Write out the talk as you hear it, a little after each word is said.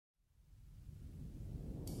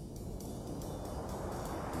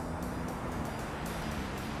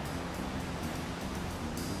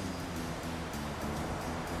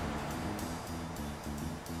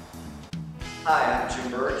Hi, I'm Jim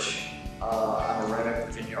Burtch. I'm a Roanoke,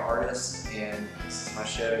 Virginia artist, and this is my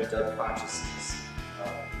show, dubbed Consciousness.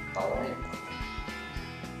 Follow me.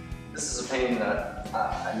 This is a painting that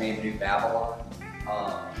I named New Babylon.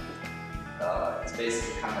 It's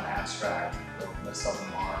basically kind of an abstract, though most of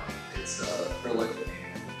them are. It's acrylic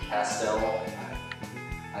and pastel. And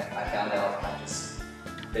I found out, I just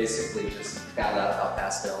basically found out about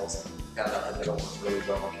pastels and found out that they don't work really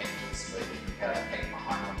well on canvas, but you have to paint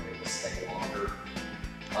behind them, they will stay longer.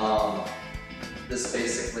 This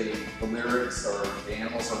basically, the lyrics are, the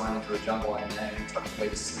animals are running through a jungle unknown, tucked away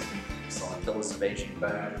to sleeping peaks on pillars of aging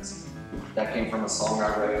bones. That came from a song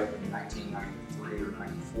I wrote in 1993 or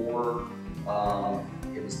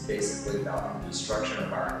 94. It was basically about the destruction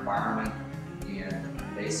of our environment, and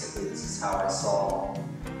basically this is how I saw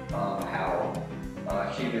how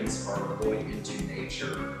humans are going into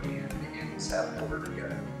nature and the animals have nowhere to go.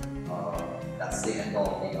 That's the end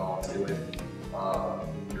all be all to it.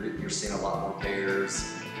 You're seeing a lot more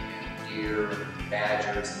bears and deer, and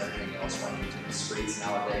badgers, and everything else running into the streets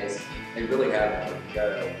nowadays. They really have nowhere to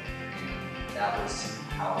go, and that was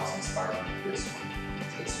how I was inspired to do this one.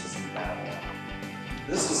 So this was New Babylon.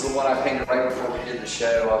 This was the one I painted right before we did the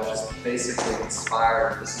show. I was just basically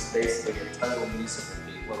inspired. This is basically a total musical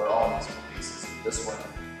piece. Well, they're all musical pieces. This one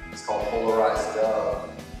is called Polarized Dove,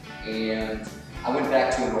 and I went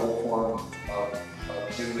back to an old form of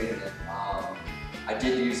doing it. I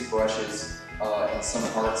did use brushes in some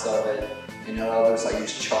parts of it, and in others I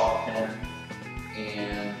used chalk pen,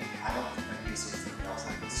 and I don't think I used anything else.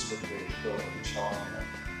 I could strictly acrylic and chalk pen.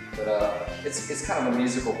 But it's kind of a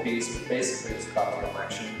musical piece, but basically it's about the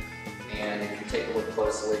election. And if you take a look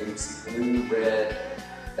closely, you see blue, red,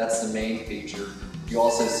 that's the main feature. You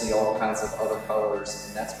also see all kinds of other colors,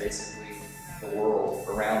 and that's basically the world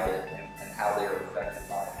around it and how they are affected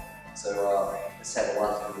by it. So this had a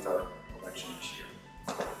lot to do with our election this year.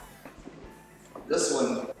 This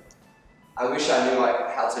one, I wish I knew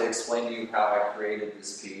how to explain to you how I created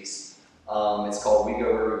this piece. It's called We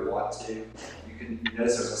Go Where We Want To. You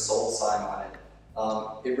notice there's a soul sign on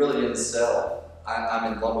it. It really didn't sell.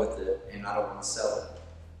 I'm in love with it, and I don't want to sell it.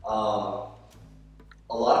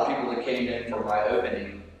 A lot of people that came in for my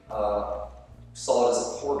opening saw it as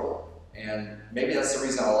a portal, and maybe that's the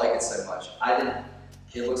reason I like it so much.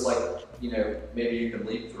 It looks like, you know, maybe you can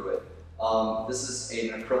leap through it. This is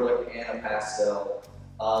an acrylic and a pastel.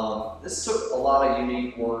 This took a lot of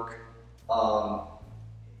unique work.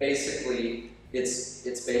 Basically, it's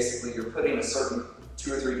basically you're putting a certain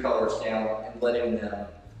 2 or 3 colors down and letting them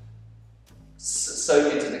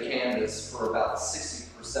soak into the canvas for about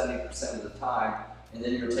 60 or 70% of the time, and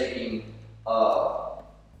then you're taking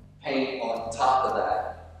paint on top of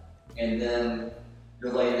that, and then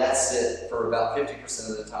you're letting that sit for about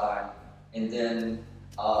 50% of the time, and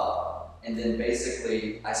then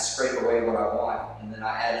basically I scrape away what I want, and then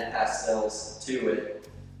I added pastels to it.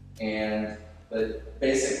 But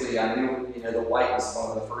basically I knew, you know, the white was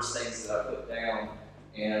one of the first things that I put down,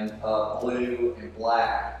 and blue and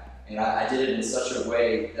black, and I did it in such a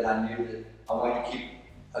way that I knew that I wanted to keep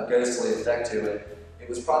a ghostly effect to it. It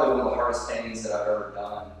was probably one of the hardest paintings that I've ever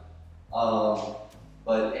done,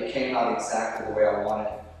 but it came out exactly the way I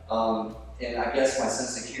wanted. And I guess my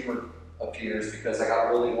sense of humor appears because I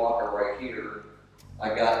got Willy Wonka right here.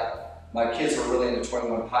 My kids were really into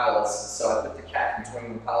 21 Pilots, so I put the cat from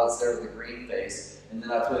 21 Pilots there with the green face, and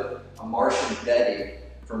then I put a Martian Betty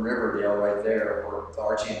from Riverdale right there, or the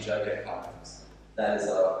Archie and Jughead comics. That is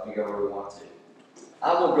We Go Where We Want To.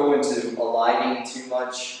 I won't go into a lighting too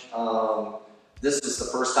much. This was the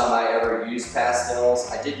first time I ever used pastels.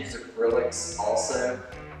 I did use acrylics also,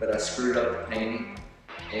 but I screwed up the painting.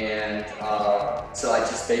 And so I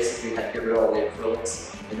just basically had to get rid of all the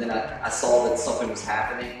acrylics. And then I saw that something was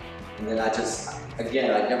happening. And then again,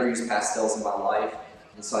 I'd never used pastels in my life.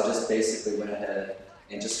 And so I just basically went ahead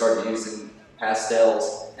and just started using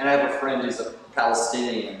pastels. And I have a friend who's a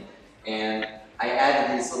Palestinian. And I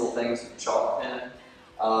added these little things with chalk pen,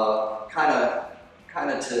 kind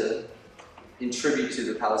of to in tribute to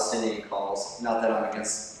the Palestinian cause. Not that I'm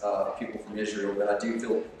against people from Israel, but I do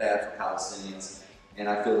feel bad for Palestinians. And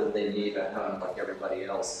I feel that they need a home like everybody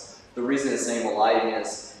else. The reason it's named a lighting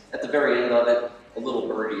is, at the very end of it, a little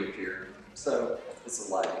birdie appeared. So, it's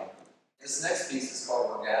a lighting. This next piece is called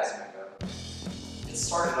Orgasmica. It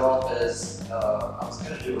started off as, I was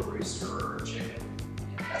going to do a rooster or a chicken,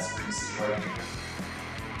 and that's what you see right here.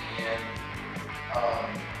 And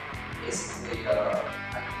basically, I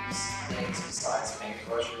use things besides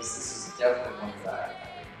paintbrushes. This is definitely one that I've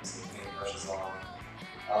been using paintbrushes on.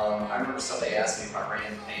 I remember somebody asked me if I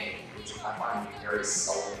ran paint, which I find very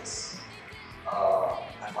soulless.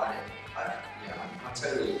 I find it,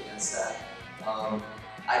 totally against that.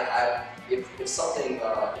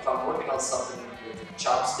 If I'm working on something with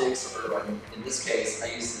chopsticks, or in this case,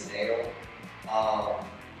 I use the nail,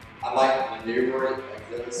 I might maneuver it like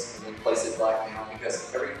this and then place it back down,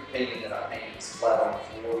 because every painting that I paint is flat on the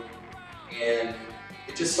floor. And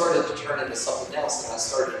it just started to turn into something else, and I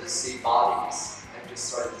started to see bodies. I just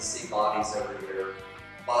started to see bodies everywhere,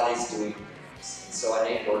 bodies doing things. And so I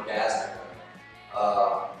named it Orgasmic.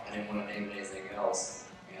 I didn't want to name it anything else.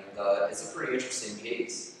 And it's a pretty interesting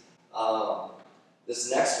piece.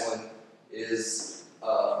 This next one is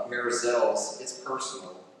Marizelle's. It's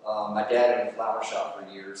personal. My dad owned a flower shop for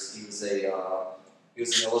years. He was an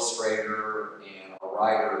illustrator and a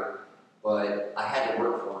writer, but I had to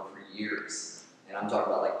work for him for years. And I'm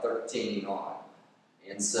talking about like 13 on.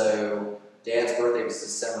 And so Dad's birthday was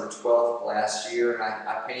December 12th last year, and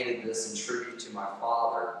I painted this in tribute to my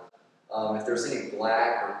father. If there's any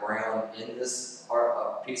black or brown in this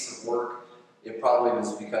piece of work, it probably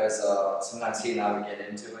was because sometimes he and I would get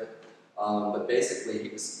into it. But basically, he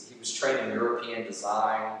was trained in European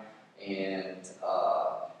design, and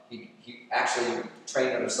he actually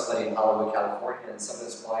trained under somebody in Hollywood, California, and some of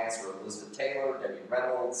his clients were Elizabeth Taylor, Debbie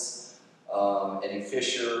Reynolds, Eddie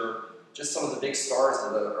Fisher, just some of the big stars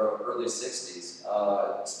of the early 60s,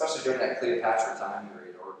 especially during that Cleopatra time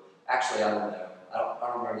period. Or actually, I don't know. I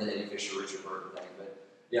don't remember the Eddie Fisher, Richard Burton thing, but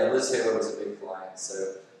yeah, Liz Taylor was a big client.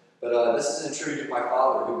 So, but this is in tribute to my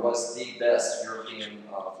father, who was the best European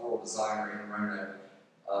floral designer in Roanoke.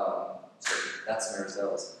 So that's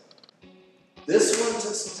Marizelle's. This one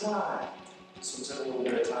took some time. This one took a little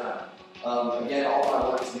bit of time. Again, all my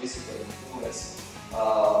work is musically influenced.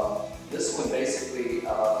 This one basically,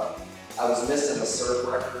 I was missing a surf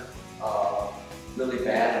record really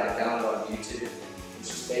bad, and I found it on YouTube. It's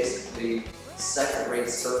just basically second-rate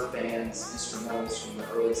surf bands, instrumentals from the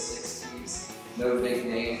early 60s, no big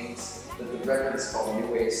names, but the record is called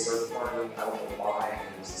New Wave Surf Party. I don't know why,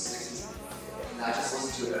 it was the 60s, and I just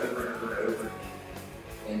listened to it over and over and over again.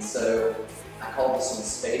 And so I called this one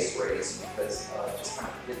Space Race, because just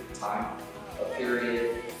kind of hit the time, a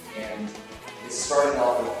period, and it's starting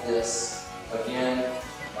off with this, again,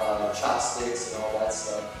 chopsticks and all that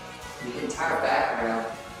stuff. The entire background,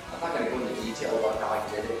 I'm not going to go into detail about how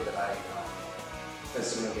I did it, but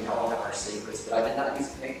because we all have our secrets, but I did not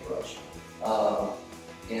use a paintbrush.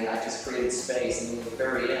 And I just created space, and then at the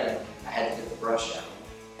very end, I had to get the brush out,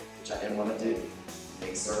 which I didn't want to do,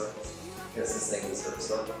 make circles, because this thing was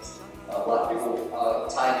circles. A lot of people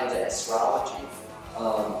tie it into astrology.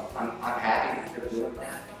 I'm happy that they're doing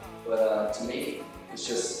that, but to me, it's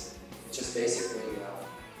just basically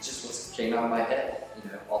it's just what came out of my head,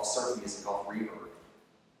 off surf music, off reverb.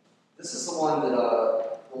 This is the one that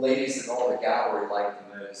the ladies in all the gallery like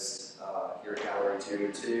the most here at Gallery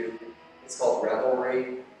 202. It's called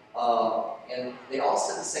Revelry, and they all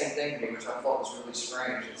said the same thing to me, which I thought was really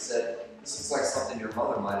strange. It said, "This looks like something your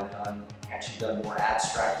mother might have done had she done more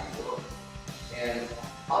abstract work." And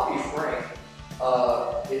I'll be frank,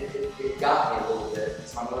 it got me a little bit,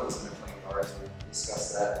 because my mother was in the playing arts. We'll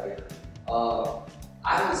discuss that later.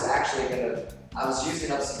 I was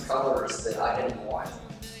using up some colors that I didn't want,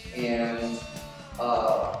 and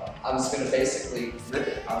I was going to basically rip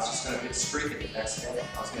it. I was just going to get streak it the next minute.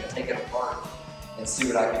 I was going to take it apart and see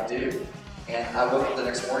what I could do. And I woke up the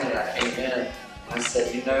next morning and I came in and I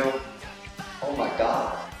said, oh my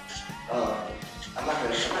God, I'm not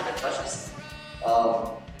going to touch this thing.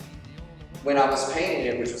 When I was painting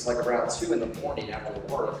it, which was like around 2 in the morning after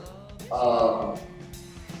work,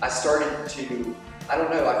 I started to, I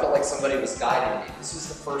don't know, I felt like somebody was guiding me. This was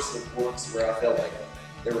the first of works where I felt like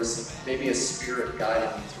there was maybe a spirit guiding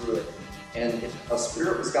me through it. And if a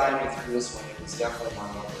spirit was guiding me through this one, it was definitely my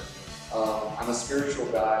mother. I'm a spiritual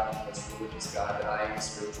guy, I'm a religious guy, but I am a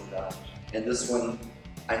spiritual guy. And this one,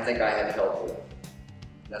 I think I had help with.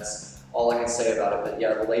 That's all I can say about it. But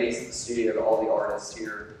yeah, the ladies in the studio, all the artists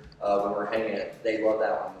here, when we're hanging it, they love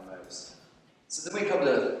that one the most. So then we come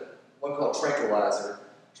to one called Tranquilizer.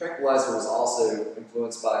 Tranquilizer was also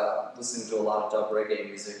influenced by listening to a lot of dub reggae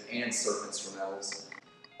music and surf instrumentals.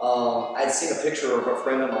 I had seen a picture of a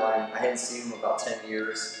friend of mine. I hadn't seen him in about 10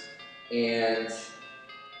 years, and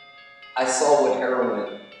I saw what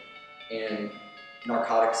heroin and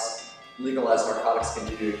narcotics, legalized narcotics, can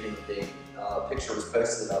do to a human being. A picture was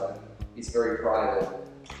posted of him. He's very private,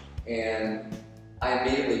 and I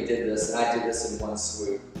immediately did this, and I did this in one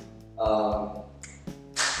swoop.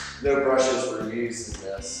 No brushes were used in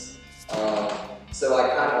this. So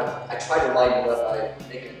I tried to lighten it up by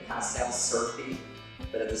making it kind of sound surfy,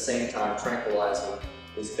 but at the same time, Tranquilizer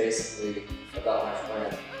was basically about my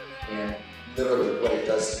friend. And literally what it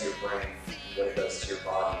does to your brain, what it does to your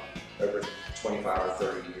body over 25 or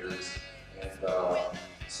 30 years. And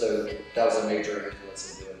so that was a major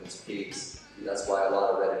influence in doing this piece. That's why a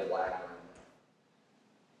lot of red and black are in it.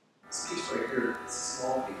 This piece right here, it's a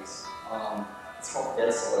small piece. It's called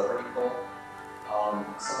Dead Celebrity Cult.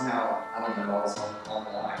 Somehow, I don't know, I was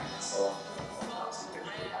online, so I'm not too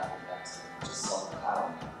picture of Michael Jackson, just something, I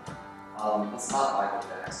don't know. It's not Michael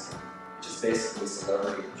Jackson, it's just basically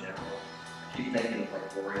celebrity in general. I keep thinking of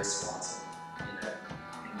like Gloria Swanson, you know,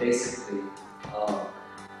 and basically,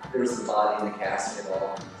 there's the body in the casket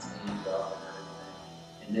all cleaned up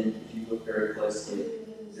and everything. And then if you look very closely,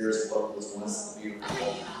 there's what was once the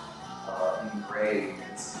beautiful engraved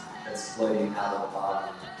that's floating out of the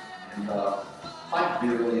body. And I find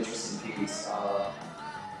it to be a really interesting piece.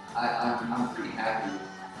 I'm pretty happy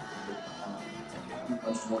with it. I don't have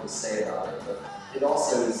much more to say about it, but it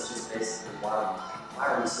also is just basically why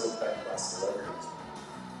are we so affected by celebrities?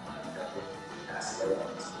 Pass away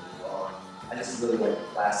on this really well. I just really like the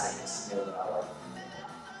classics more than I like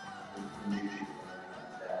the new people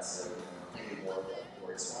and that. So I'm thinking more of like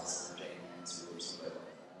Gloria Swanson or Jane Mansfield or somebody like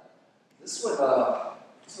that.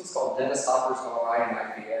 This one's called Dennis Hopper's Gone Riding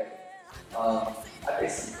VA. I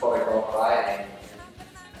basically called it Gone Riding, and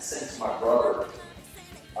I sent it to my brother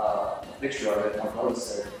a picture of it. My brother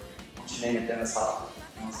said, "Why don't you name it Dennis Hopper?"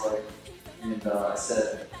 And I was like, and I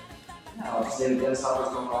said, "No, I'll just name it Dennis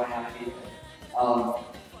Hopper's Gone Riding VA."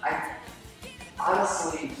 I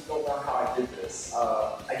honestly don't know how I did this.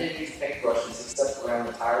 I didn't use paintbrushes except around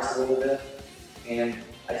the tires a little bit, and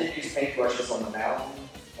I did use paintbrushes on the mountain,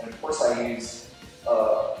 and of course I used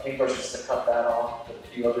paintbrushes to cut that off with a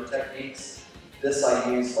few other techniques. This I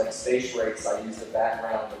used like space rakes. I used the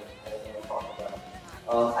background that I don't want to talk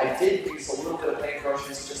about. I did use a little bit of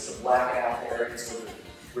paintbrushes just to blacken out the areas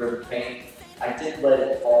where the paint. I did let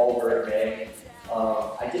it fall where it may.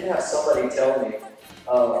 I did have somebody tell me,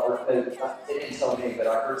 or they didn't tell me, but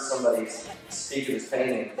I heard somebody speak of his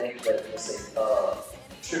painting and think that it was a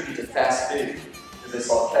tribute to fast food, because they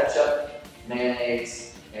saw ketchup,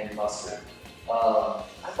 mayonnaise, and mustard.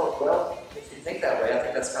 I thought, well, if you think that way, I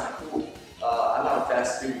think that's kind of cool. I'm not a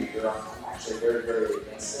fast food eater. I'm actually very, very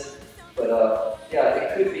against it. But yeah,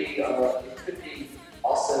 it could be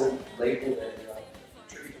also labeled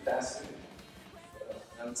a tribute to fast food.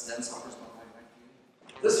 That's Dennis Hopper's Gone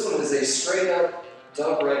Riding. This one is a straight up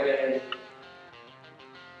dub reggae.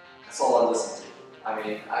 That's all I listen to. I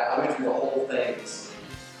mean, I went through the whole thing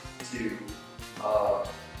listening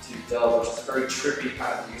to dub, which is very trippy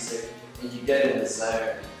kind of music. And you get in the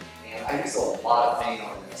zone, and I used a lot of paint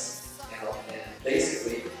on this, and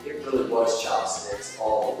basically it really was chopsticks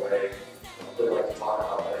all the way. I don't really like to talk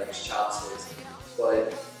about that I use chopsticks,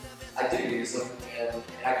 but I do use them, and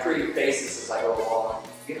I create faces as I go along.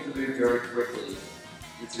 You have to move very quickly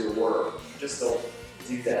with your work. You just don't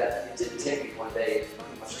do that. It didn't take me one day, it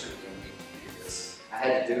pretty much took me a week to do this. I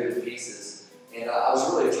had to do it in pieces, and I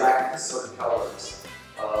was really attracted to certain colors,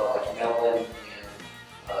 like melon,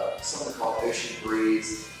 something called Ocean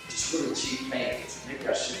Breeze, just really cheap paint, which maybe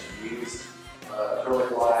I shouldn't have used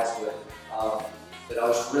acrylic-wise, but I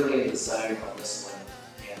was really in the zone on this one,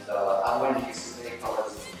 and I wanted to use as many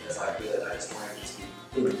colors as I could. I just wanted it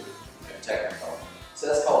to be really technical. So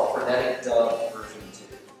that's called Frenetic Dub version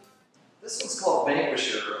 2. This one's called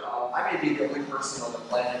Vanquisher. I may be the only person on the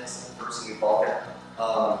planet, the person who bought it,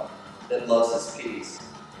 that loves this piece.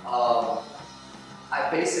 I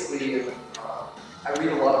basically I read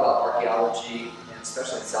a lot about archaeology, and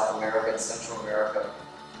especially in South America and Central America.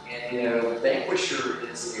 And you know, Vanquisher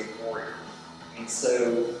is a warrior. And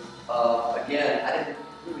so, again, I didn't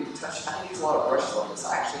really touch, I didn't use a lot of brushes on this.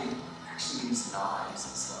 I actually used knives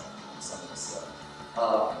and stuff on some of this stuff.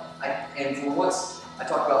 And for once, I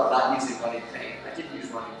talked about not using running paint. I did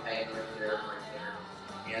use running paint right there.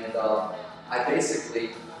 And I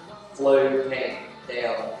basically flowed paint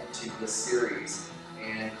down into this series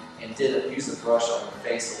and use a brush on the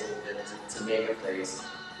face a little bit to make a face.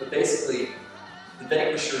 But basically, the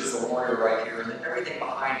Vanquisher is the warrior right here, and then everything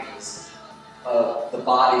behind it is the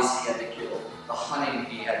bodies he had to kill, the hunting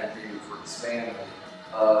he had to do for his family.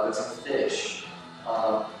 There's a fish.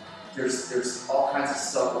 There's all kinds of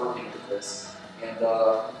stuff working with this. And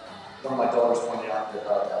one of my daughters pointed out that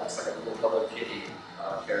that looks like a little Hello Kitty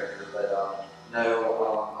character, but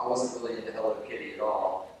no, I wasn't really into Hello Kitty at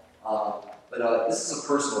all. But this is a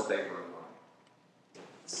personal favorite of mine.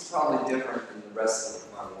 This is probably different than the rest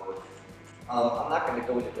of my work. I'm not going to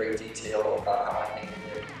go into great detail about how I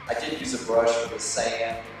painted it. I did use a brush for the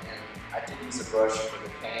sand, and I did use a brush for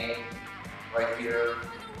the paint right here.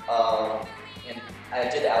 And I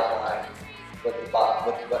did outline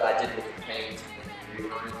what I did with the paint and the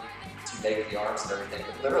maneuvering to make the arms and everything.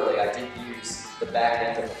 But literally, I did use the back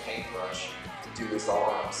end of the paintbrush to do his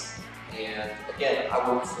arms. And again, I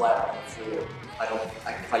work flat on the floor.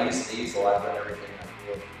 If I use an easel, I've done everything I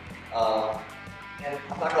could. And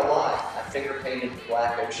I'm not gonna lie, I finger painted the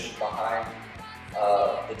black ocean behind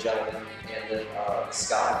the gentleman, and then the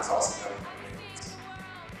sky was also done.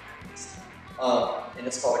 And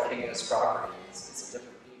it's called A King and His Property. It's a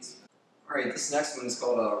different piece. All right, this next one is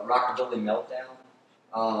called a Rockabilly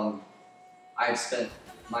Meltdown. I've spent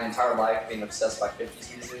my entire life being obsessed by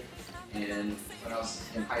 50s music, and when I was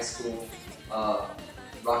in high school,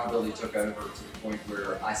 Rockabilly took over to the point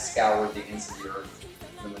where I scoured the ends of the earth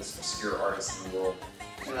for the most obscure artists in the world.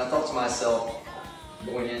 And I thought to myself,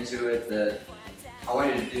 going into it, that I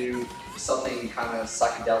wanted to do something kind of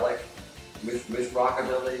psychedelic with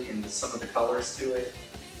Rockabilly and some of the colors to it,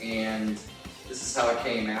 and this is how it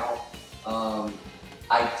came out.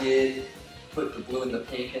 I did put the blue and the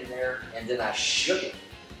pink in there, and then I shook it.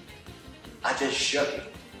 I just shook it.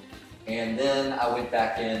 And then I went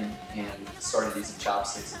back in and started using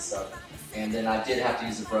chopsticks and stuff. And then I did have to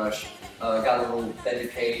use a brush. Got a little Betty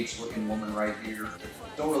Page looking woman right here.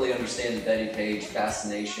 Don't really understand the Betty Page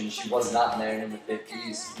fascination. She was not known in the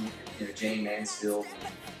 50s. You know, Jane Mansfield,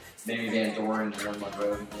 Mamie Van Doren, Marilyn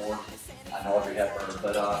Monroe, and more. I know Audrey Hepburn,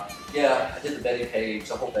 but yeah, I did the Betty Page,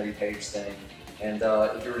 the whole Betty Page thing. And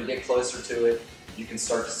if you were to get closer to it, you can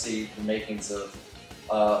start to see the makings of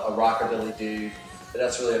a Rockabilly dude. But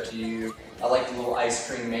that's really up to you. I like the little ice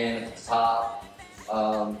cream man at the top.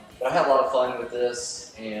 But I had a lot of fun with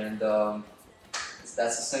this, and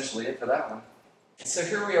that's essentially it for that one. So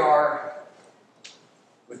here we are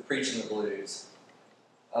with Preaching the Blues.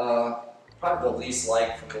 Probably the least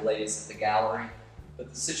liked from the ladies at the gallery. But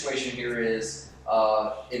the situation here is,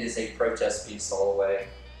 it is a protest piece all the way.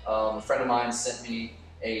 A friend of mine sent me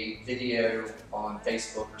a video on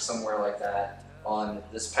Facebook or somewhere like that on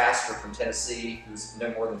this pastor from Tennessee who's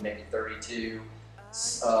no more than maybe 32,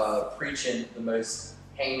 preaching the most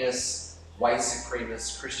heinous white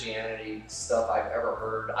supremacist Christianity stuff I've ever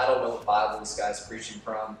heard. I don't know what Bible this guy's preaching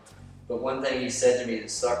from, but one thing he said to me that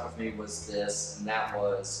stuck with me was this, and that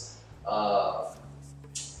was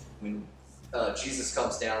when Jesus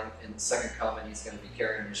comes down in the second coming, he's going to be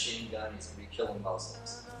carrying a machine gun, he's going to be killing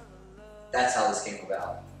Muslims. That's how this came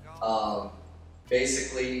about.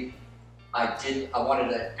 Basically, I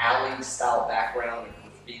wanted an alley-style background and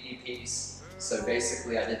graffiti piece. So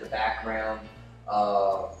basically, I did the background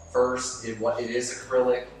first. It is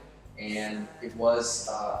acrylic, and it was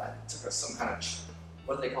I took some kind of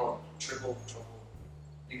what do they call it? Triple.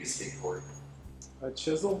 You can speak for it. A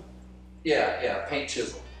chisel? Yeah, paint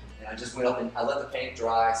chisel. And I just went up and I let the paint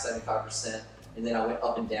dry 75%, and then I went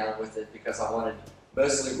up and down with it because I wanted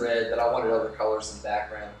mostly red, but I wanted other colors in the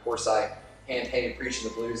background. Of course, I hand painted Preaching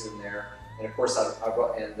the Blues in there. And of course,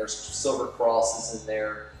 and there's silver crosses in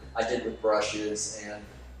there. I did with brushes, and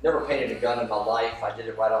never painted a gun in my life. I did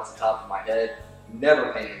it right off the top of my head.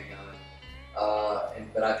 Never painted a gun,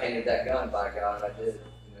 but I painted that gun. By God, I did.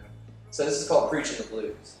 You know. So this is called Preaching the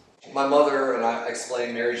Blues. My mother, and I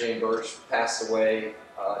explained, Mary Jane Burtch, passed away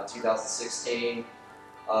in 2016.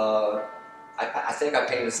 I think I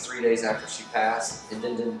painted this 3 days after she passed, and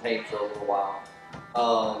then didn't paint for a little while.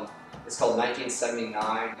 It's called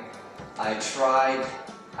 1979. I tried,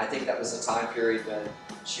 I think that was a time period when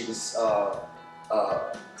she was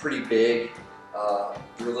pretty big.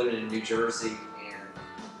 We were living in New Jersey, and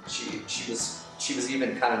she was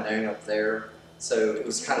even kind of known up there. So it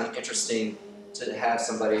was kind of interesting to have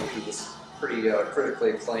somebody who was pretty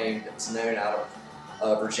critically acclaimed that was known out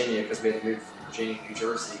of Virginia, because we had to move from Virginia to New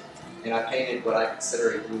Jersey. And I painted what I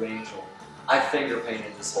consider a blue angel. I finger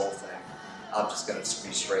painted this whole thing. I'm just going to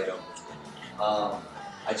be straight up with you.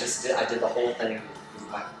 I did the whole thing with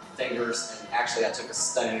my fingers, and actually I took a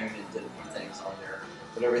stone and did a few things on there,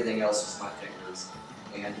 but everything else was my fingers.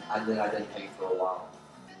 And then I didn't paint for a while.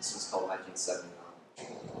 This was called 1979.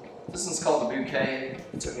 This one's called The Bouquet.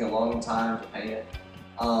 It took me a long time to paint it.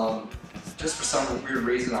 Just for some weird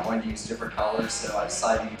reason, I wanted to use different colors, so I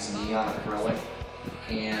decided to use neon acrylic.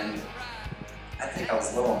 And I think I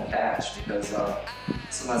was a little on cash because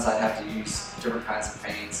sometimes I'd have to use different kinds of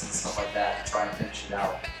paints and stuff like that to try and finish it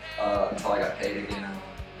out until I got paid again.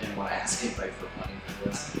 I didn't want to ask anybody for money for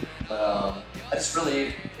this. But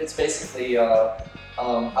it's basically, I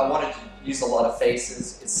wanted to use a lot of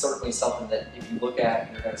faces. It's certainly something that if you look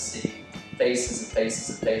at, you're going to see faces and faces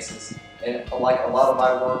and faces. And like a lot of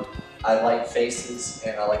my work, I like faces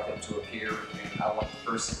and I like them to appear, and I want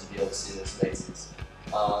the person to be able to see those faces.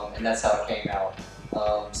 And that's how it came out.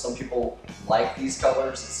 Some people like these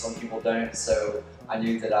colors and some people don't, so I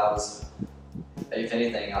knew that I was, if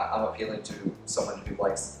anything, I'm appealing to someone who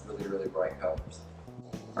likes really, really bright colors.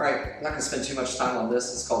 All right, I'm not gonna spend too much time on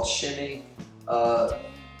this. It's called Shimmy.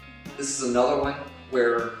 This is another one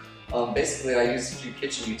where basically I used a few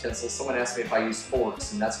kitchen utensils. Someone asked me if I used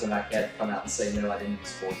forks, and that's when I had to come out and say, no, I didn't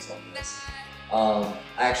use forks on this. I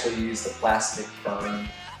actually used a plastic fern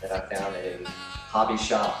that I found at a hobby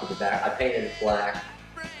shop for the back. I painted it black,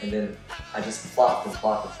 and then I just plopped and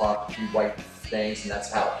plopped and plopped a few white things, and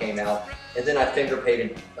that's how it came out. And then I finger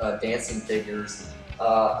painted dancing figures.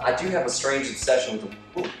 I do have a strange obsession with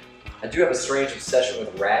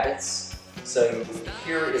rabbits. So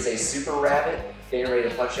here is a super rabbit getting ready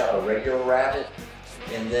to punch out a regular rabbit,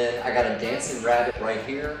 and then I got a dancing rabbit right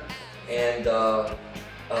here. And no,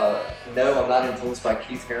 I'm not influenced by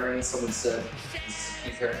Keith Haring. Someone said, "This is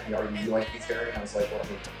Keith Haring. Are you like Keith Haring?" I was like, "Well, I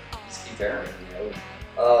mean, it's Keith Haring, you know."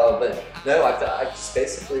 But no, I just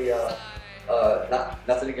basically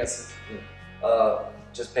nothing against it.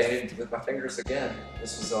 Just painted with my fingers again.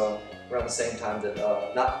 This was around the same time that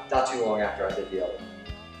not too long after I did the other.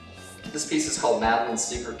 This piece is called Madeline's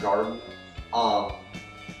Secret Garden. I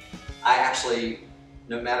actually,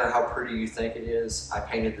 no matter how pretty you think it is, I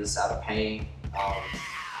painted this out of pain.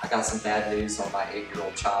 I got some bad news on my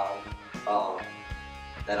 8-year-old child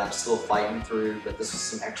that I'm still fighting through, but this was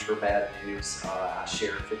some extra bad news. I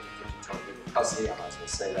shared 50-50 term legal custody. I might as well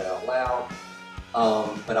say that out loud.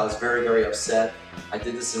 But I was very, very upset. I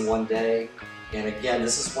did this in one day, and again,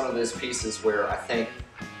 this is one of those pieces where I think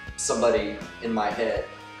somebody in my head,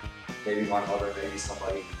 maybe my mother, maybe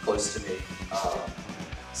somebody close to me,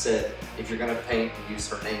 said, if you're going to paint and use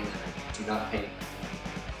her name in it, do not paint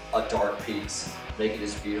a dark piece. Make it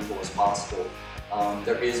as beautiful as possible.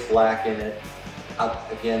 There is black in it.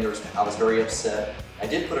 Again, I was very upset. I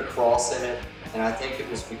did put a cross in it, and I think it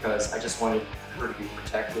was because I just wanted her to be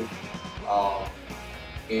protected.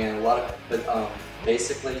 And a lot of, but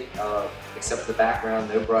basically, except for the background,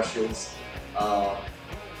 no brushes.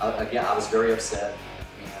 Again, I was very upset,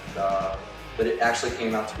 and, but it actually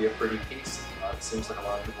came out to be a pretty piece. It seems like a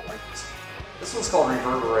lot of people like this. This one's called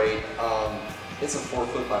Reverberate. It's a 4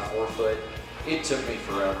 foot by 4 foot. It took me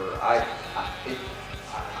forever. I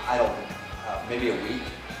don't, maybe a week,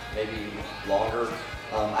 maybe longer.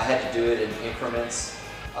 I had to do it in increments.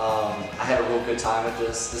 I had a real good time with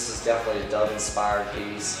this. This is definitely a Dove-inspired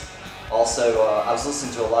piece. Also, I was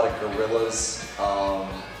listening to a lot of Gorillaz,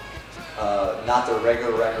 not their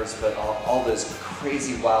regular records, but all those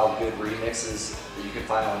crazy, wild, good remixes that you can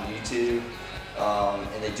find on YouTube.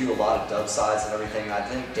 And they do a lot of dub sides and everything. I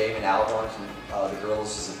think Damon Albarn from the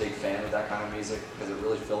Gorillaz is a big fan of that kind of music because it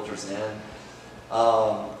really filters in.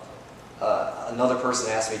 Another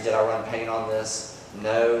person asked me, did I run paint on this?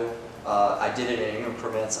 No. I did it in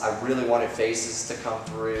increments. I really wanted faces to come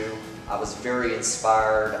through. I was very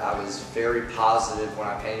inspired. I was very positive when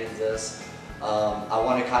I painted this. I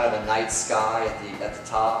wanted kind of a night sky at the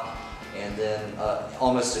top, and then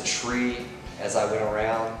almost a tree as I went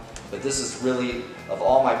around. But this is really, of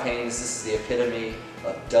all my paintings, this is the epitome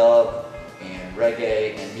of dub and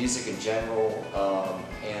reggae and music in general.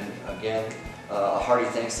 And again, a hearty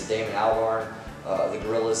thanks to Damon Albarn, the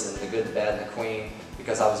Gorillaz, and the Good, the Bad, and the Queen,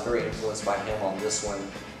 because I was very influenced by him on this one.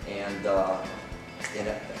 And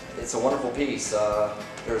it's a wonderful piece.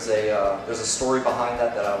 There's a story behind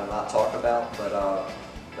that I will not talk about, but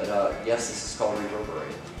yes, this is called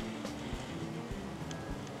Reverberate.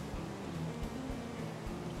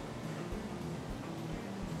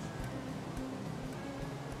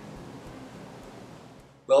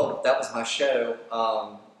 Well, that was my show.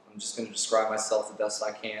 I'm just going to describe myself the best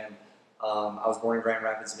I can. I was born in Grand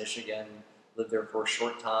Rapids, Michigan, lived there for a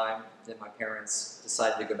short time. Then my parents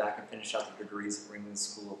decided to go back and finish out their degrees at Ringling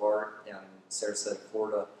School of Art down in Sarasota,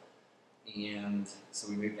 Florida. And so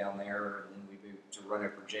we moved down there, and then we moved to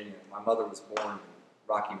Roanoke, Virginia. My mother was born in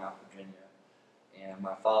Rocky Mount, Virginia, and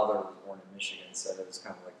my father was born in Michigan, so it was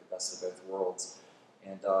kind of like the best of both worlds.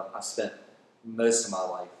 And I've spent most of my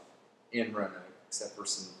life in Roanoke, except for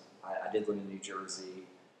some, I did live in New Jersey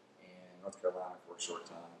and North Carolina for a short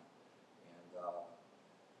time.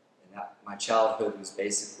 And my childhood was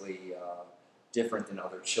basically different than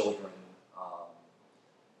other children.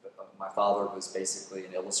 My father was basically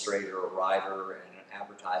an illustrator, a writer, and an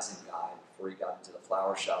advertising guy before he got into the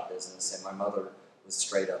flower shop business, and my mother was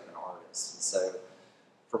straight up an artist. And so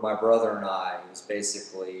for my brother and I, it was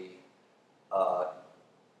basically,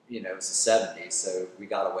 it was the 70s, so we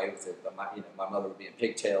got away with it. But my mother would be in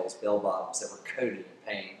pigtails, bell bottoms that were coated in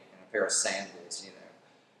paint, and a pair of sandals,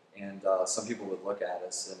 And some people would look at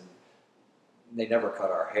us, and they never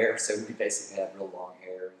cut our hair, so we basically had real long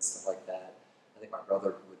hair and stuff like that. I think my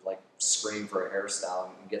brother would like scream for a hairstyle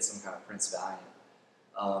and get some kind of Prince Valiant.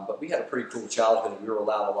 But we had a pretty cool childhood. We were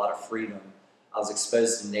allowed a lot of freedom. I was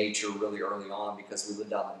exposed to nature really early on because we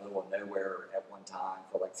lived out in the middle of nowhere at one time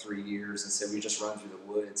for like 3 years, and so we just run through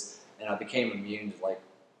the woods. And I became immune to like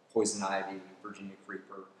poison ivy, Virginia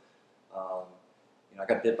creeper. I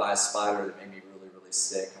got bit by a spider that made me really, really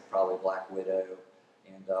sick. I'm probably a black widow,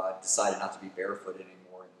 and I decided not to be barefoot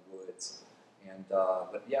anymore in the woods. And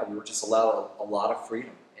but yeah, we were just allowed a lot of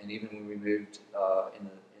freedom. And even when we moved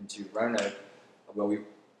into Roanoke,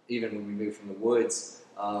 even when we moved from the woods,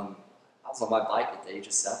 I was on my bike at the age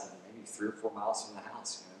of 7, maybe 3 or 4 miles from the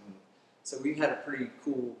house. And so we had a pretty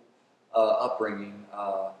cool upbringing.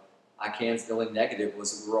 The only negative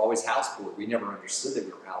was that we were always house poor. We never understood that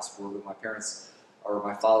we were house poor, but my parents, or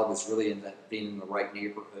my father, was really into being in the right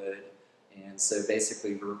neighborhood. And so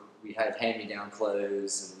basically we had hand-me-down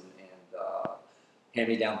clothes and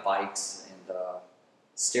hand-me-down bikes and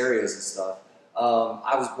stereos and stuff.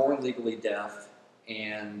 I was born legally deaf,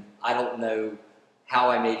 and I don't know how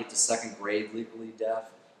I made it to 2nd grade legally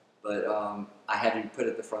deaf, but I had to be put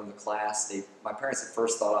at the front of the class. My parents at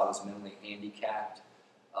first thought I was mentally handicapped.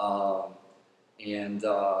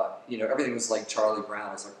 Everything was like Charlie Brown.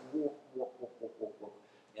 It was like, whoop, whoop, whoop, whoop, whoop, whoop.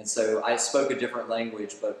 And so I spoke a different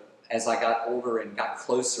language, but as I got older and got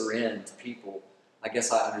closer in to people, I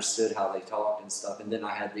guess I understood how they talked and stuff. And then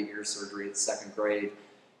I had the ear surgery at 2nd grade,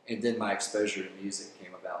 and then my exposure to music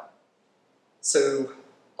came about. So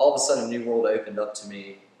all of a sudden, a new world opened up to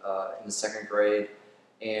me in the 2nd grade,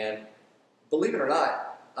 and believe it or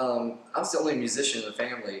not, I was the only musician in the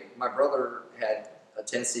family. My brother had a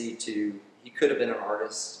tendency he could have been an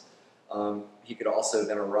artist. He could also have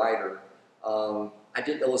been a writer. I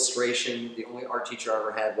did illustration. The only art teacher I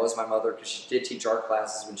ever had was my mother, because she did teach art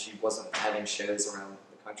classes when she wasn't having shows around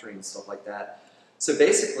the country and stuff like that. So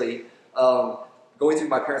basically, going through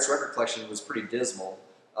my parents' record collection was pretty dismal.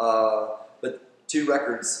 But 2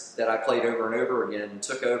 records that I played over and over again and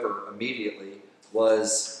took over immediately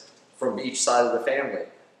was from each side of the family.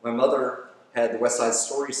 My mother had the West Side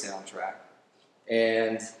Story soundtrack,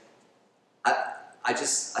 and I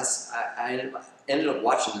ended up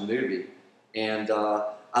watching the movie, and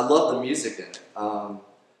I loved the music in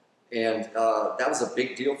it, that was a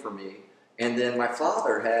big deal for me. And then my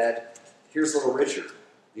father had Here's Little Richard,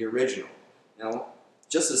 the original. Now,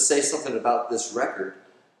 just to say something about this record,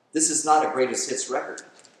 this is not a greatest hits record,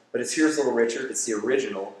 but it's Here's Little Richard, it's the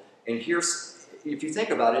original, and if you think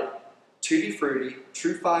about it, Tutti Frutti,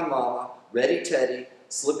 True Fine Mama, Ready Teddy,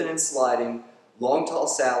 Slippin' and Sliding, Long Tall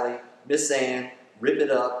Sally, Miss Ann, Rip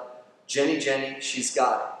It Up, Jenny Jenny, She's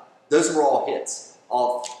Got It. Those were all hits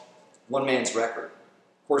off one man's record.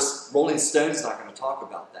 Of course, Rolling Stone's not going to talk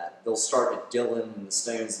about that. They'll start at Dylan and the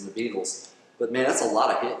Stones and the Beatles, but man, that's a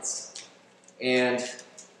lot of hits. And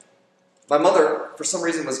my mother, for some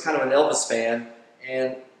reason, was kind of an Elvis fan,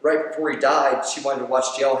 and right before he died, she wanted to watch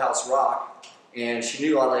Jailhouse Rock, and she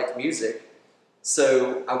knew I liked music,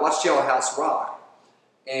 so I watched Jailhouse Rock,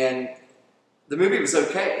 and the movie was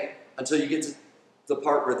okay until you get to the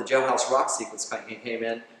part where the Jailhouse Rock sequence came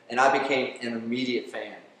in, and I became an immediate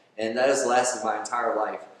fan, and that has lasted my entire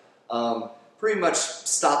life. Pretty much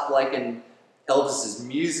stopped liking Elvis's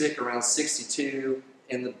music around '62,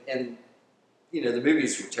 and the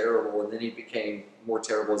movies were terrible, and then he became more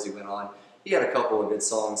terrible as he went on. He had a couple of good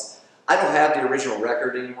songs. I don't have the original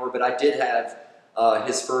record anymore, but I did have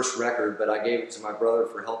his first record, but I gave it to my brother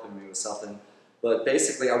for helping me with something. But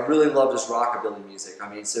basically, I really loved his rockabilly music. I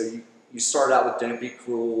mean, so you start out with Don't Be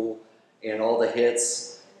Cruel and all the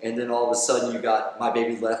hits, and then all of a sudden you got My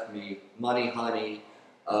Baby Left Me, Money Honey,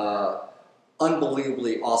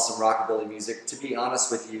 unbelievably awesome rockabilly music. To be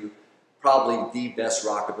honest with you, probably the best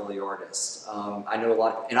rockabilly artist. I know a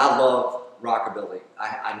lot, and I love rockabilly.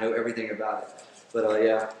 I know everything about it. But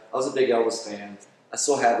yeah, I was a big Elvis fan. I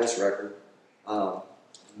still have this record.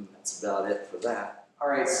 That's about it for that. All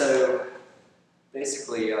right, so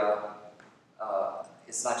basically,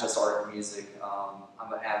 it's not just art and music.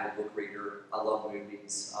 I'm an avid book reader. I love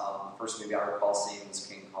movies. The first movie I recall seeing was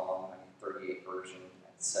King Kong, 1938 version.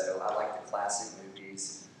 So I like the classic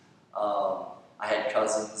movies. I had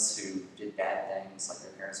cousins who did bad things, like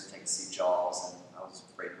their parents would take us to see Jaws, and I was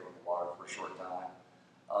afraid to go in the water for a short time.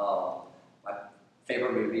 My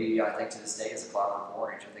favorite movie, I think to this day, is A Clockwork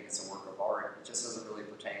Orange. I think it's a work of art. It just doesn't really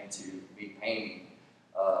pertain to me painting.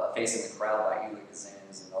 Facing the Crowd by Elia Kazan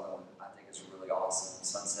is another one I think is really awesome.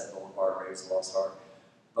 Sunset Boulevard, Raiders of the Lost Ark.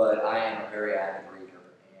 But I am a very avid reader,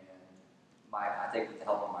 and I think with the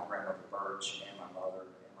help of my grandmother Burtch and my mother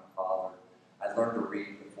and my father, I learned to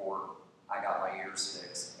read before I got my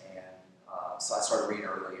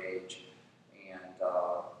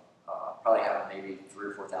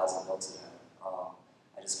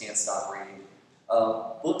stop reading.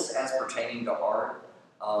 Books as pertaining to art,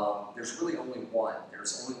 there's really only one.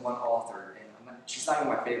 There's only one author, and she's not even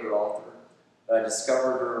my favorite author, but I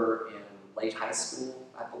discovered her in late high school,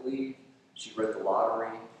 I believe. She wrote The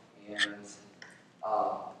Lottery, and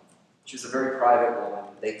she was a very private woman.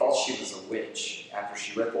 They thought she was a witch after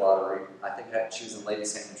she read The Lottery. I think that she was in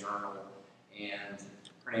Ladies' Home Journal, and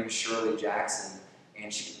her name is Shirley Jackson.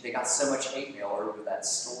 And they got so much hate mail over that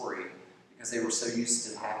story because they were so used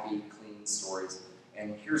to happy, clean stories.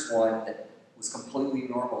 And here's one that was completely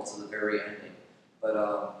normal to the very ending. But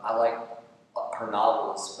I like her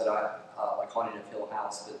novels, but like Haunting of Hill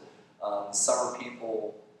House. But Summer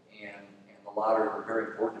People and The Lottery were very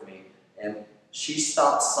important to me. And she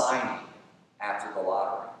stopped signing after The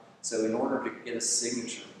Lottery. So in order to get a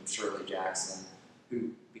signature from Shirley Jackson, who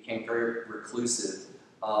became very reclusive,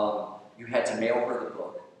 you had to mail her the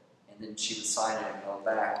book, and then she would sign it and mail it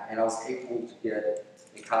back. And I was able to get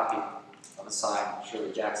a copy of a signed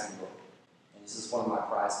Shirley Jackson book. And this is one of my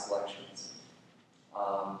prized collections.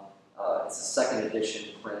 It's a second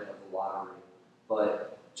edition print of The Lottery,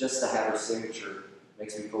 but just to have her signature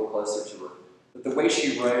makes me feel closer to her. But the way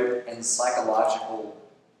she wrote and the psychological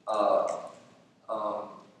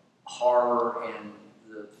horror and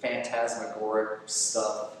the phantasmagoric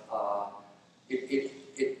stuff,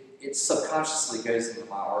 it subconsciously goes into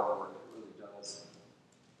my artwork. It really does.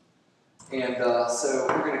 And so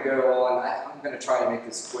we're going to go on. I'm going to try to make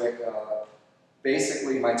this quick.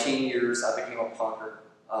 Basically, my teen years, I became a punker.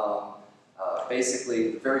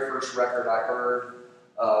 Basically, the very first record I heard,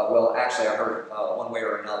 well, actually, I heard One Way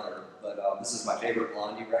or Another, but this is my favorite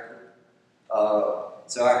Blondie record.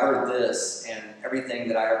 So I heard this, and everything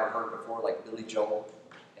that I ever heard before, like Billy Joel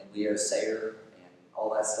and Leo Sayer and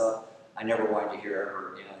all that stuff, I never wanted to hear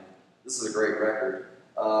ever again. This is a great record.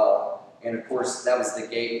 And of course, that was the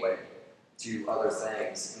gateway to other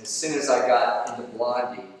things. And as soon as I got into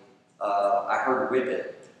Blondie, I heard Whip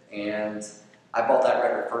It, and I bought that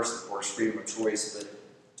record first, of course, freedom of choice, but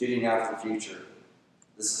Duty Now for the Future.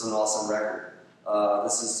 This is an awesome record.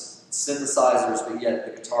 This is synthesizers, but yet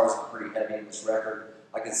the guitars are pretty heavy in this record.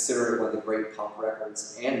 I consider it one of the great punk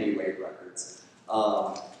records and new wave records.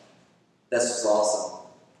 That's just awesome.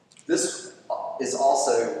 This is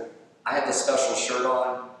also, I have this special shirt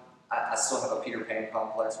on. I still have a Peter Pan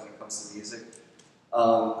complex when it comes to music.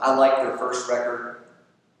 I like their first record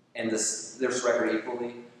and this record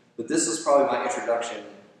equally, but this was probably my introduction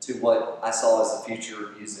to what I saw as the future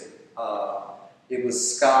of music. It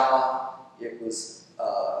was ska, it was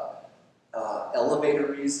elevator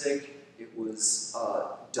music, it was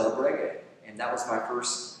dub reggae, and that was my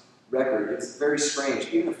first record. It was very strange,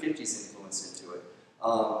 even the 50s influence into it.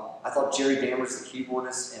 I thought Jerry Dammers, the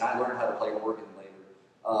keyboardist, and I learned how to play organ later,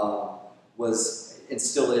 was, and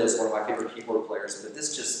still is, one of my favorite keyboard players, but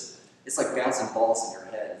this just, it's like bouncing balls in your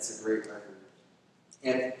head. It's a great record.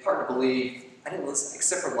 And hard to believe, I didn't listen,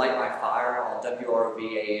 except for Light My Fire on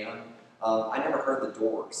WROV AM, I never heard The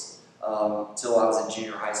Doors until I was in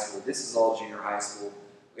junior high school. This is all junior high school,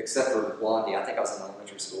 except for Blondie. I think I was in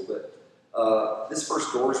elementary school, but this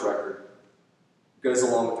first Doors record goes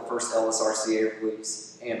along with the first Elvis RCA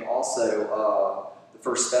release, and also the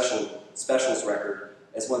first Specials record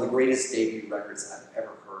as one of the greatest debut records I've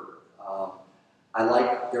ever heard. I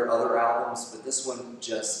like their other albums, but this one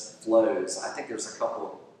just flows. I think there's a couple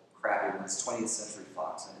of crappy ones, 20th Century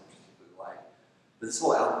Fox I didn't particularly like. But this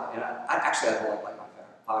whole album, and I don't like My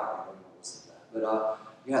Fire, I don't even listen to that. But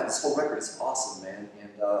yeah, this whole record is awesome, man.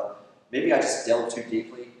 And maybe I just delved too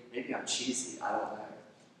deeply. Maybe I'm cheesy, I don't know.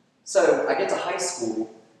 So I get to high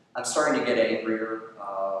school, I'm starting to get angrier.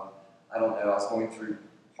 I don't know, I was going through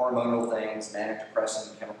hormonal things, manic depression,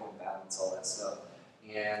 chemical imbalance, all that stuff.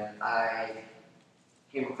 And I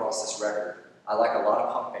came across this record. I like a lot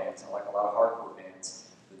of punk bands, I like a lot of hardcore bands,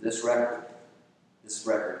 but this record is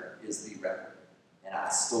the record. And I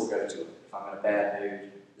still go to it. If I'm in a bad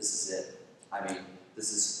mood, this is it. I mean,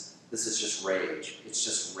 this is just rage. It's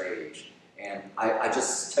just rage. And I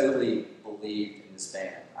just totally believed in this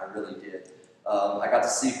band. I really did. I got to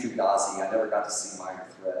see Fugazi. I never got to see Minor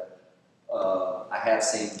Threat. I have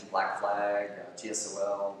seen Black Flag,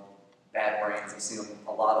 TSOL, Bad Brains. I've seen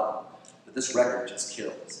a lot of them. But this record just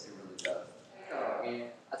kills. It really does. And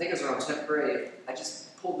I think it was around 10th grade. I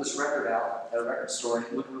just pulled this record out at a record store, and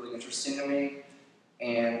it looked really interesting to me.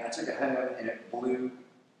 And I took it home, and it blew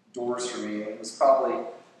doors for me. It's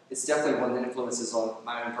definitely one of the influences on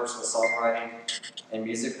my own personal songwriting and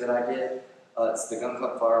music that I did. It's the Gun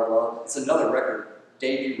Club Fire Love. It's another record,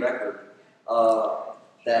 debut record,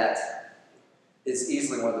 that is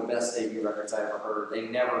easily one of the best debut records I ever heard. They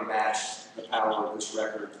never matched the power of this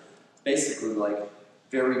record. Basically, like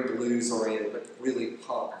very blues oriented, but really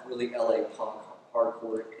punk, really LA punk,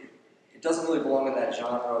 hardcore. It doesn't really belong in that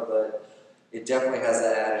genre, but it definitely has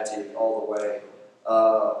that attitude all the way.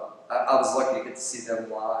 I was lucky to get to see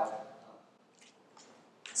them live.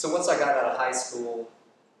 So once I got out of high school,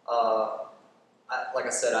 like I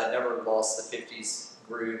said, I never lost the 50s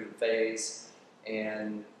groove and phase,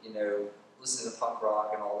 and listening to punk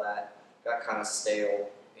rock and all that got kind of stale.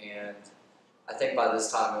 And I think by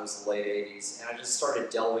this time it was the late 80s, and I just started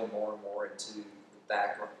delving more and more into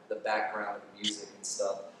the background of the music and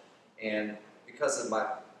stuff. And because of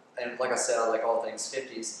and like I said, I like all things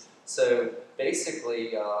 50s. So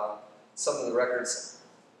basically, some of the records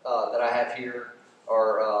that I have here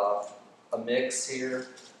are a mix here.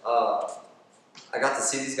 I got to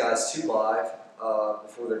see these guys too live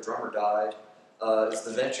before their drummer died. It's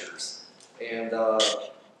The Ventures, and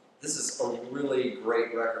this is a really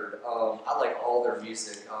great record. I like all their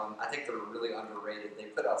music. I think they're really underrated. They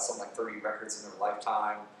put out something like 30 records in their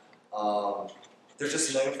lifetime. They're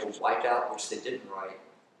just known for Wipeout, which they didn't write,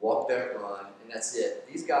 Walk Don't Run, and that's it.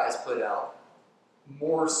 These guys put out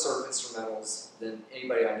more surf instrumentals than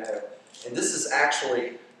anybody I know. And this is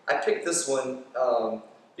actually, I picked this one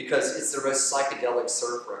because it's their most psychedelic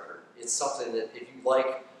surf record. It's something that if you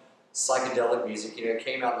like psychedelic music, it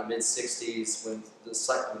came out in the mid-60s when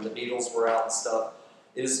the Beatles were out and stuff.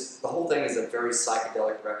 The whole thing is a very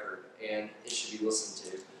psychedelic record, and it should be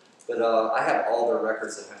listened to. But I have all their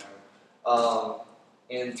records at home.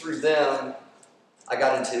 And through them, I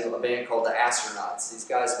got into a band called the Astronauts. These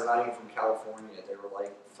guys were not even from California. They were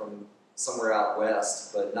like from somewhere out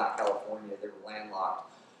west, but not California. They were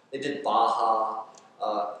landlocked. They did Baja.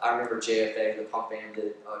 I remember JFA, the punk band,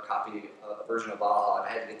 did a version of Baja, and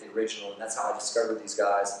I had to get the original, and that's how I discovered these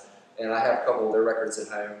guys. And I have a couple of their records at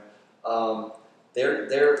home.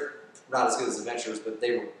 They're not as good as Adventures, but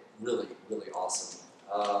they were really, really awesome.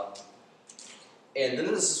 And then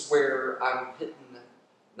this is where I'm hitting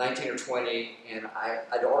 19 or 20, and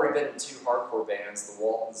I'd already been in two hardcore bands, the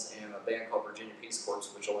Waltons and a band called Virginia Peace Corps,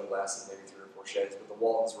 which only lasted maybe 3 or 4 shows, but the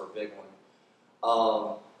Waltons were a big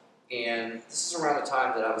one. And this is around the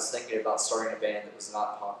time that I was thinking about starting a band that was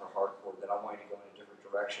not punk or hardcore, that I wanted to go in a different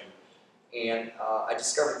direction. And I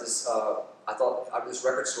discovered this, I thought, this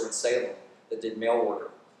record store in Salem that did mail order.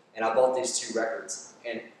 And I bought these 2 records.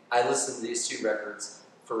 And I listened to these 2 records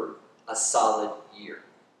for a solid year.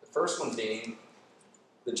 The first one being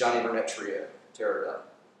the Johnny Burnett Trio, Tear It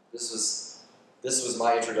Up. This was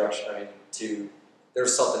my introduction, to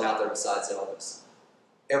there's something out there besides Elvis.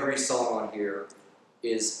 Every song on here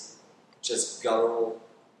is just guttural,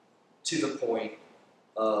 to the point,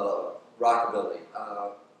 rockabilly.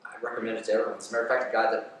 I recommend it to everyone. As a matter of fact, the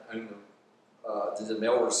guy that owned did the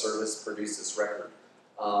mail order service produced this record.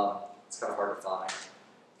 It's kind of hard to find.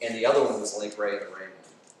 And the other one was Link Ray and the Raymond.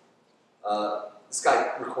 This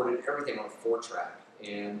guy recorded everything on a 4-track.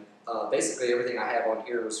 And basically everything I have on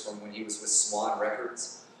here was from when he was with Swan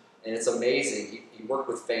Records. And it's amazing. He worked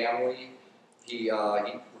with family. He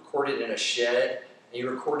recorded in a shed. And he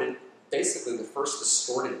recorded basically the first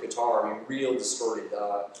distorted guitar, real distorted.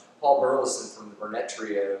 Paul Burleson from the Burnett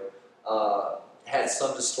Trio had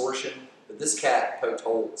some distortion, but this cat poked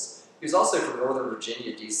holes. He was also from Northern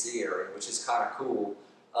Virginia, D.C. area, which is kind of cool.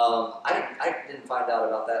 I didn't find out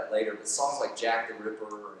about that later, but songs like Jack the Ripper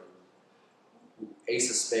and Ace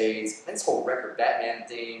of Spades, and this whole record, Batman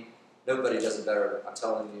theme, nobody does it better, I'm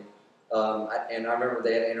telling you. And I remember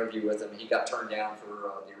they had an interview with him. He got turned down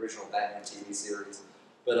for the original Batman TV series.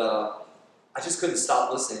 But I just couldn't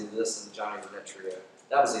stop listening to this and the Johnny Burnett Trio.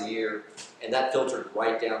 That was a year, and that filtered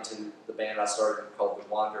right down to the band I started called The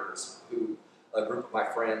Wanderers, who, a group of my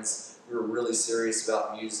friends, we were really serious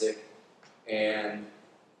about music, and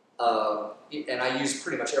I used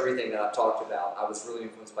pretty much everything that I've talked about. I was really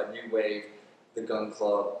influenced by New Wave, the Gun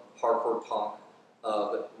Club, hardcore punk,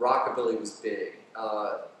 but rockabilly was big,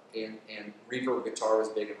 and reverb guitar was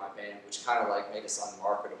big in my band, which kind of like made us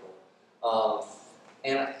unmarketable.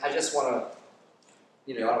 And I just want to,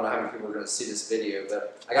 I don't know how many people are going to see this video,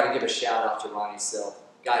 but I got to give a shout out to Ronnie Self.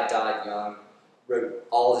 Guy died young, wrote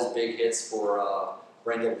all his big hits for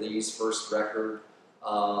Brenda Lee's first record,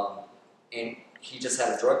 and he just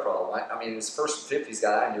had a drug problem. His first 50s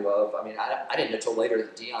guy I knew of, I didn't know until later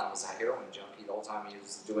that Dion was a heroin junkie the whole time he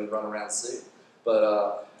was doing Run Around Sue.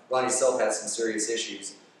 But Ronnie Self had some serious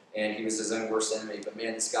issues, and he was his own worst enemy. But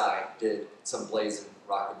man, this guy did some blazing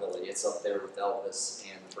rockabilly. It's up there with Elvis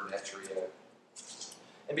and the Burnett Trio.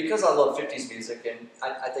 And because I love 50s music, and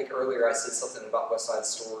I think earlier I said something about West Side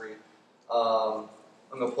Story, I'm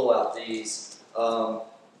going to pull out these. I'm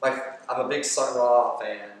a big Sun Ra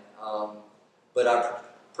fan, but I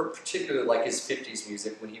particularly like his 50s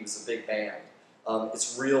music when he was a big band.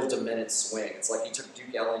 It's real demented swing. It's like he took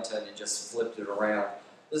Duke Ellington and just flipped it around.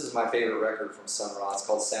 This is my favorite record from Sun Ra. It's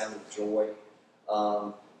called Sound of Joy.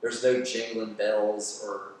 There's no jingling bells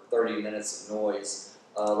or 30 minutes of noise.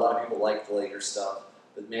 A lot of people like the later stuff,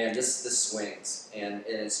 but man, this swings, and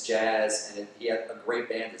it's jazz, and he had a great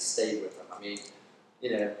band that stayed with him. I mean,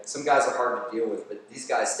 you know, some guys are hard to deal with, but these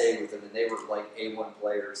guys stayed with him, and they were like A1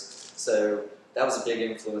 players. So that was a big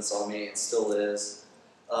influence on me, and still is.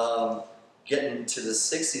 Getting to the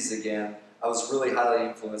 60s again, I was really highly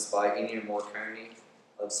influenced by Ennio Morricone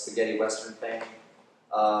of spaghetti western fame.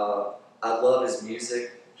 I love his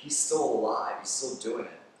music. He's still alive. He's still doing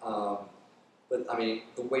it. But I mean,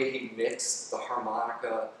 the way he mixed the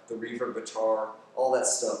harmonica, the reverb guitar, all that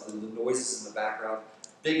stuff, the noises in the background.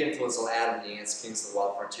 Big influence on Adam and the Ants, Kings of the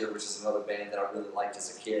Wild Frontier, which is another band that I really liked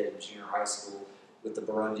as a kid in junior high school, with the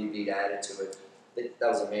Burundi beat added to it. That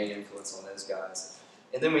was a main influence on those guys.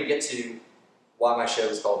 And then we get to why my show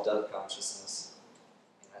is called Dub Consciousness.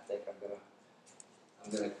 And I think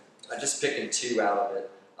I'm just picking two out of it.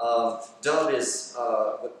 Dub is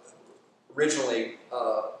originally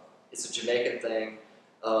it's a Jamaican thing.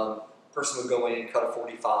 Person would go in and cut a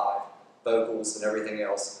 45, vocals and everything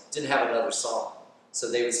else. Didn't have another song, so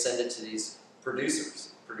they would send it to these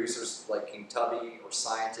producers like King Tubby or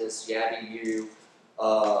Scientist, Yabby U,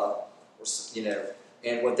 or you know.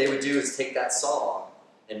 And what they would do is take that song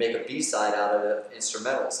and make a B-side out of it,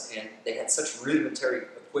 instrumentals. And they had such rudimentary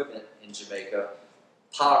equipment in Jamaica,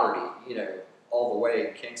 poverty, you know, all the way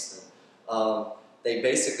in Kingston. They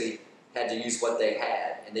basically had to use what they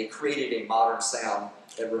had, and they created a modern sound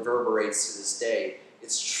that reverberates to this day.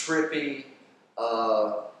 It's trippy,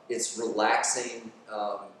 it's relaxing.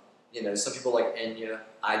 You know, some people like Enya,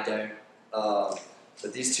 I don't.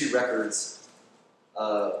 But these two records,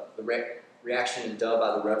 Reaction and Dub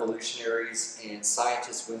by the Revolutionaries and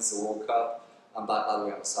Scientist Wins the World Cup. By the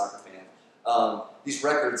way, I'm a soccer fan. These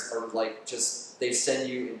records are like they send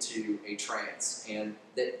you into a trance. And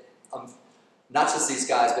that, not just these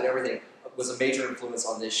guys, but everything was a major influence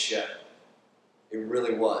on this show. It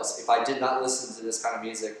really was. If I did not listen to this kind of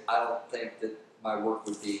music, I don't think that my work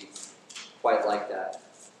would be quite like that.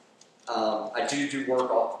 I do work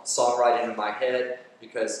on songwriting in my head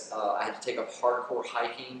because I had to take up hardcore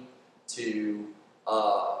hiking to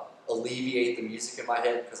alleviate the music in my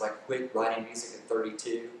head, because I quit writing music at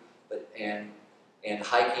 32. And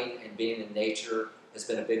hiking and being in nature has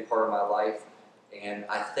been a big part of my life. And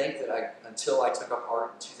I think that until I took up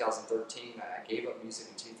art in 2013, I gave up music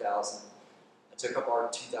in 2000. I took up art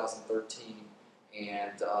in 2013,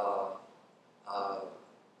 and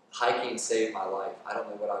hiking saved my life. I don't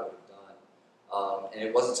know what I would have done. And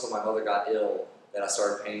it wasn't until my mother got ill that I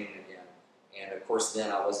started painting again. And of course, then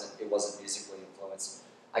it wasn't musically influenced.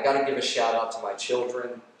 I got to give a shout out to my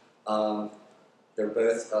children. They're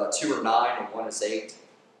both 2 are 9 and 1 is 8.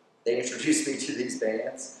 They introduced me to these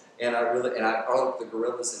bands, and I art the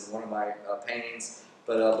gorillas in one of my paintings.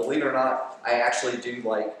 But believe it or not, I actually do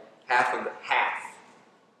like half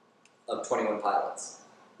of 21 Pilots.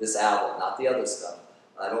 This album, not the other stuff.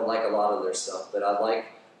 I don't like a lot of their stuff, but I like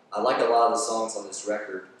a lot of the songs on this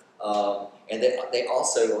record. And they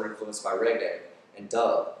also are influenced by reggae and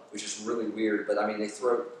dub, which is really weird. But I mean,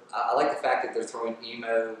 I like the fact that they're throwing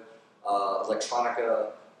emo,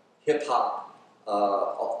 electronica, hip hop,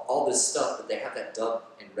 all this stuff, but they have that dub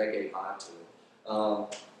and reggae vibe to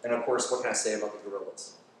it. And of course, what can I say about the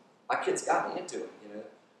Gorillaz? My kids got me into it, you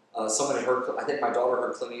know. Someone had heard, I think my daughter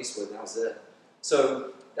heard Clint Eastwood, and that was it.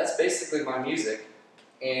 So that's basically my music.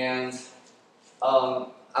 And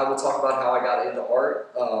I will talk about how I got into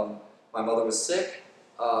art. My mother was sick.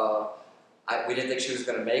 We didn't think she was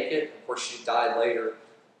going to make it. Of course, she died later.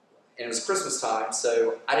 And it was Christmas time,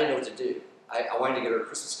 so I didn't know what to do. I wanted to get her a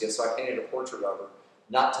Christmas gift, so I painted a portrait of her.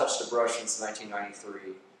 Not touched a brush since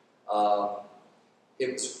 1993.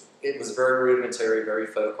 It was very rudimentary, very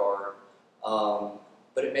folk art.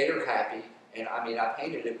 But it made her happy. And I mean, I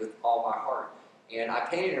painted it with all my heart. And I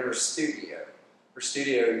painted her studio. Her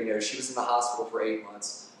studio, you know, she was in the hospital for 8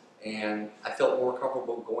 months. And I felt more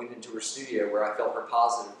comfortable going into her studio where I felt her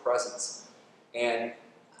positive presence. And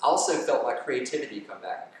I also felt my creativity come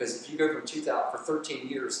back. Because if you go from 2000 for 13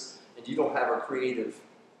 years and you don't have a creative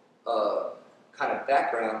kind of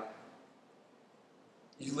background,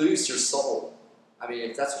 you lose your soul. I mean,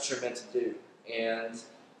 if that's what you're meant to do. And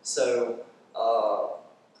so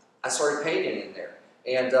I started painting in there.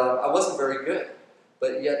 And I wasn't very good.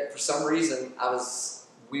 But yet, for some reason, I was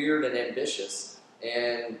weird and ambitious,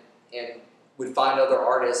 and would find other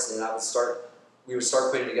artists, and we would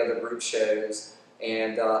start putting together group shows,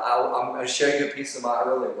 And I'm going to show you a piece of my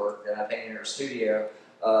early work that I painted in our studio.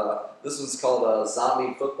 This one's called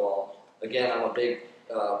Zombie Football. Again, I'm a big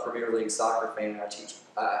Premier League soccer fan, and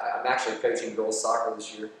I'm actually coaching girls soccer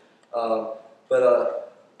this year.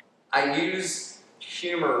 But I use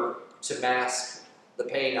humor to mask the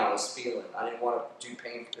pain I was feeling. I didn't want to do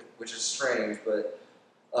pain, which is strange, but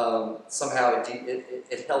somehow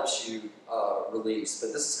it helps you release.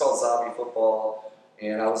 But this is called Zombie Football,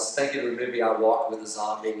 and I was thinking of the movie I Walked with a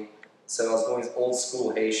Zombie. So I was going old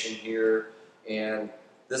school Haitian here, and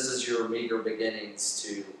this is your meager beginnings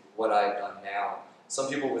to what I've done now. Some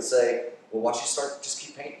people would say, well, why don't you start, just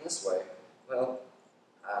keep painting this way? Well,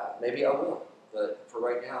 maybe I will, but for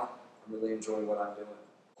right now, I'm really enjoying what I'm doing.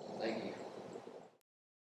 Thank you.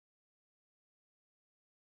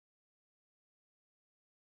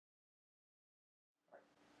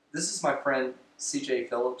 This is my friend C.J.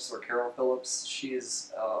 Phillips, or Carol Phillips. She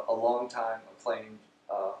is a long-time acclaimed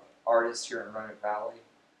artist here in Roanoke Valley.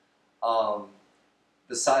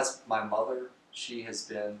 Besides my mother, she has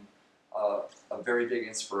been a very big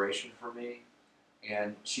inspiration for me,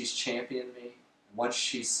 and she's championed me. Once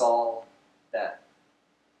she saw that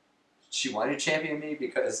she wanted to champion me,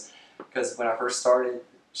 because when I first started,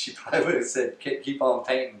 she probably would have said, keep on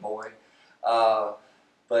painting, boy.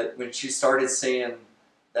 But when she started seeing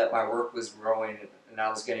that my work was growing and I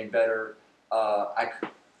was getting better,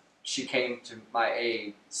 she came to my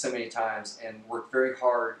aid so many times and worked very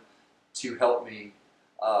hard to help me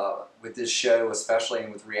with this show, especially,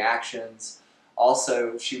 and with reactions.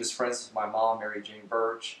 Also, she was friends with my mom, Jim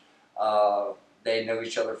Burtch. They know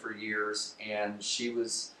each other for years, and she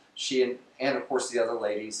and of course the other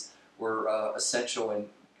ladies were essential in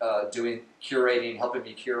curating, helping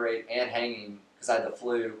me curate and hanging, because I had the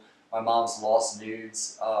flu, my mom's Lost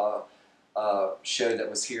Nudes show that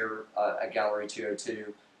was here at Gallery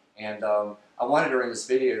 202. And I wanted her in this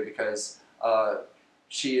video because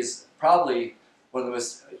she is probably one of the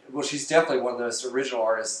most, well, she's definitely one of the most original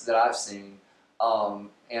artists that I've seen.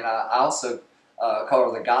 And I also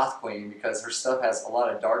call her the Goth Queen because her stuff has a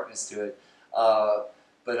lot of darkness to it.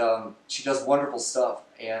 But she does wonderful stuff,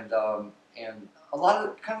 and a lot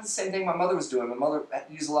of kind of the same thing my mother was doing. My mother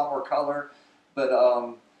used a lot more color, but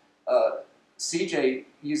CJ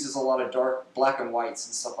uses a lot of dark black and whites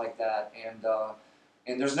and stuff like that,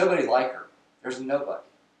 and there's nobody like her. There's nobody,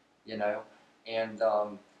 you know, and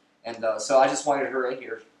so I just wanted her in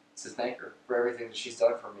here to thank her for everything that she's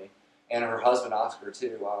done for me, and her husband Oscar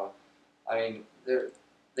too. I mean,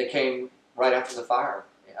 they came right after the fire,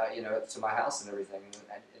 you know, to my house and everything,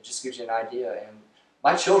 and it just gives you an idea. And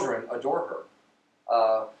my children adore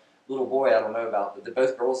her. Little boy, I don't know about, but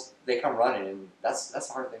both girls, they come running, and that's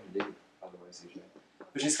a hard thing to do, by the way, CJ.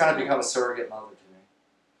 But she's kind of become a surrogate mother to me.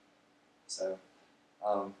 So,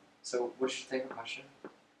 so what did you think of my show?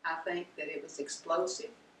 I think that it was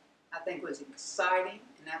explosive. I think it was exciting,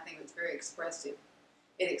 and I think it was very expressive.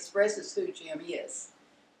 It expresses who Jim is.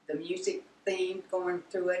 The music theme going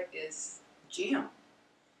through it is Jim,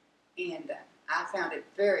 and I found it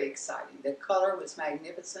very exciting. The color was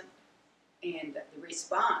magnificent, and the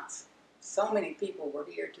response, so many people were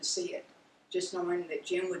here to see it, just knowing that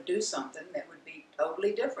Jim would do something that would be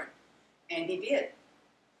totally different, and he did.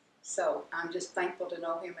 So I'm just thankful to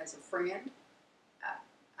know him as a friend.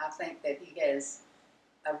 I think that he has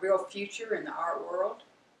a real future in the art world,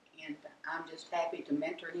 and I'm just happy to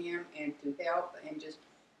mentor him and to help and just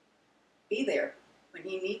be there when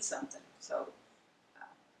he needs something. So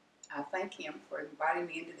I thank him for inviting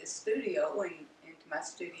me into this studio and into my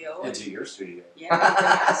studio. Into your studio. Yeah, into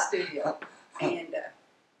my studio. And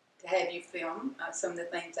to have you film some of the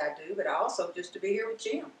things I do, but also just to be here with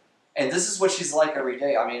Jim. And this is what she's like every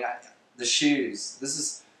day. I mean, the shoes.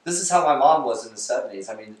 This is how my mom was in the 70s.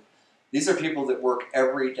 I mean, these are people that work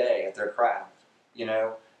every day at their craft, you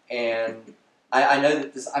know. And I know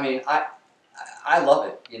that this. I mean, I love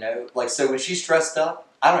it, you know. Like, so when she's dressed up,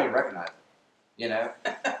 I don't even recognize her, you know.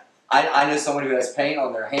 I know someone who has paint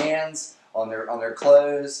on their hands, on their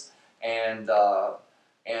clothes, and I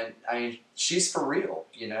mean, she's for real,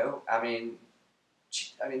 you know. I mean,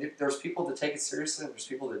 there's people that take it seriously, and there's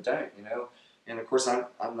people that don't, you know. And of course,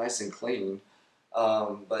 I'm nice and clean,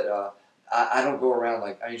 but I don't go around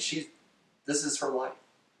like, I mean, this is her life,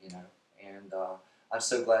 you know. And I'm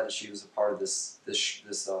so glad that she was a part of this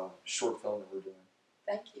short film that we're doing.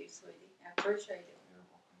 Thank you, sweetie. I appreciate it. You're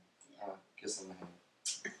welcome. Kiss on the hand.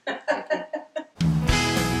 Thank you.